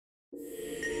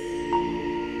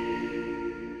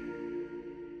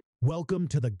Welcome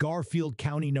to the Garfield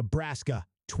County, Nebraska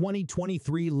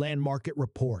 2023 Land Market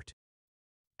Report.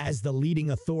 As the leading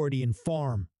authority in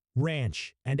farm,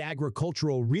 ranch, and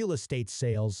agricultural real estate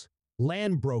sales,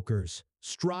 Land Brokers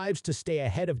strives to stay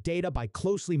ahead of data by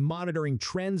closely monitoring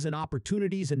trends and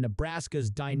opportunities in Nebraska's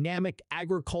dynamic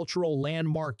agricultural land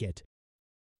market.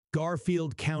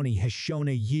 Garfield County has shown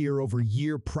a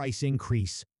year-over-year price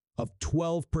increase of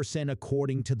 12%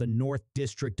 according to the North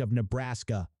District of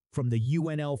Nebraska from the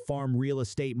UNL Farm Real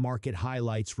Estate Market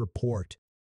Highlights report.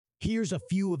 Here's a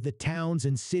few of the towns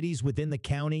and cities within the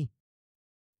county.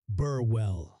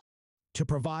 Burwell. To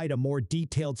provide a more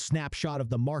detailed snapshot of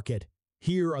the market,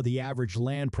 here are the average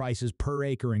land prices per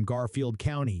acre in Garfield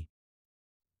County.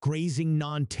 Grazing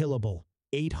non-tillable,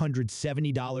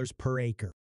 $870 per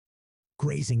acre.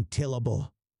 Grazing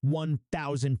tillable,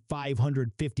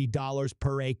 $1,550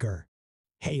 per acre.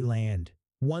 Hayland,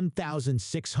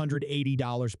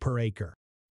 $1,680 per acre.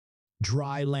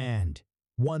 Dry land,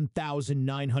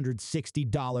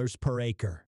 $1,960 per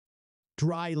acre.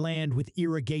 Dry land with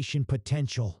irrigation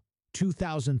potential,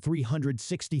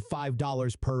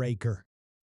 $2,365 per acre.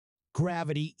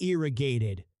 Gravity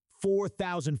irrigated,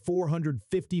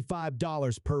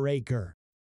 $4,455 per acre.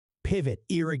 Pivot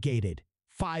irrigated,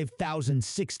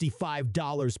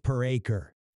 $5,065 per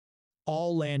acre.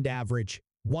 All land average,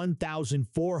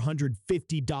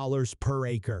 $1,450 per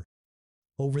acre.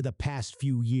 Over the past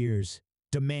few years,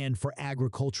 demand for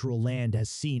agricultural land has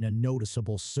seen a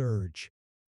noticeable surge.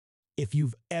 If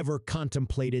you've ever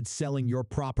contemplated selling your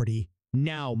property,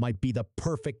 now might be the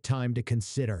perfect time to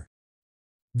consider.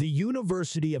 The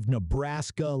University of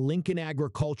Nebraska-Lincoln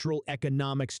Agricultural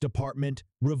Economics Department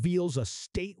reveals a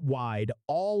statewide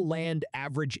all-land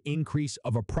average increase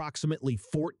of approximately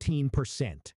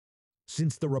 14%.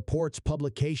 Since the report's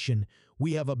publication,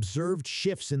 we have observed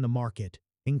shifts in the market,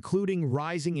 including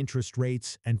rising interest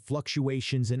rates and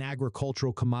fluctuations in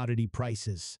agricultural commodity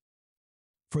prices.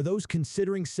 For those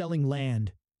considering selling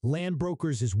land, Land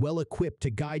Brokers is well equipped to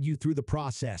guide you through the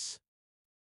process.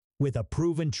 With a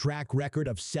proven track record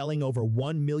of selling over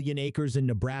 1 million acres in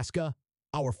Nebraska,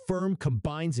 our firm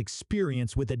combines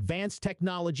experience with advanced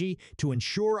technology to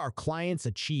ensure our clients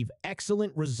achieve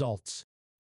excellent results.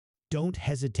 Don't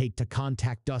hesitate to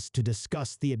contact us to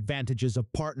discuss the advantages of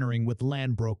partnering with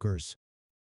Land Brokers.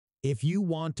 If you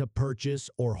want to purchase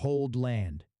or hold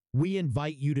land, we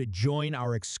invite you to join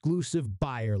our exclusive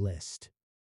buyer list.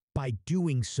 By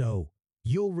doing so,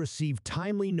 you'll receive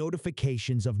timely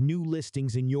notifications of new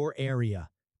listings in your area,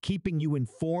 keeping you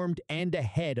informed and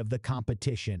ahead of the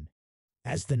competition.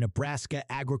 As the Nebraska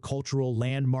agricultural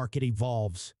land market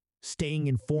evolves, staying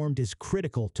informed is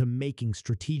critical to making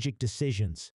strategic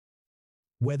decisions.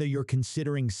 Whether you're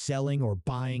considering selling or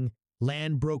buying,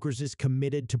 Land Brokers is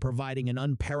committed to providing an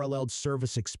unparalleled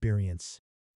service experience.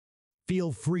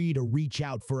 Feel free to reach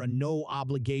out for a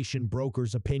no-obligation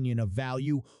broker's opinion of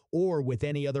value or with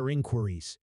any other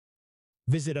inquiries.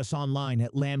 Visit us online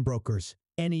at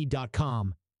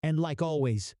landbrokersne.com, and like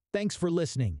always, thanks for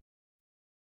listening.